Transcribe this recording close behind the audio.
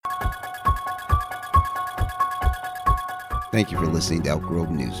Thank you for listening to Elk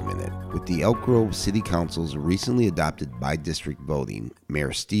Grove News Minute. With the Elk Grove City Council's recently adopted by-district voting,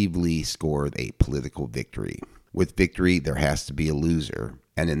 Mayor Steve Lee scored a political victory. With victory, there has to be a loser.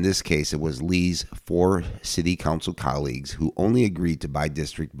 And in this case, it was Lee's 4 city council colleagues who only agreed to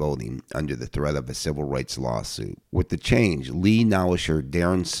by-district voting under the threat of a civil rights lawsuit. With the change, Lee now assured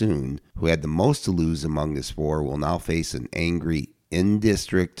Darren Soon, who had the most to lose among his 4, will now face an angry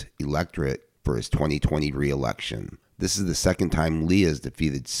in-district electorate for his 2020 re-election. This is the second time Lee has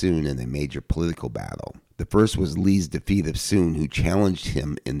defeated Soon in a major political battle. The first was Lee's defeat of Soon, who challenged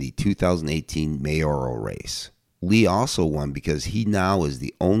him in the 2018 mayoral race. Lee also won because he now is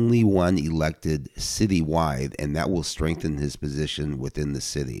the only one elected citywide, and that will strengthen his position within the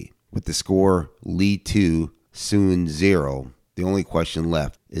city. With the score Lee 2, Soon 0, the only question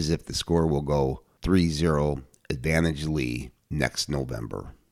left is if the score will go 3-0 advantage Lee next November.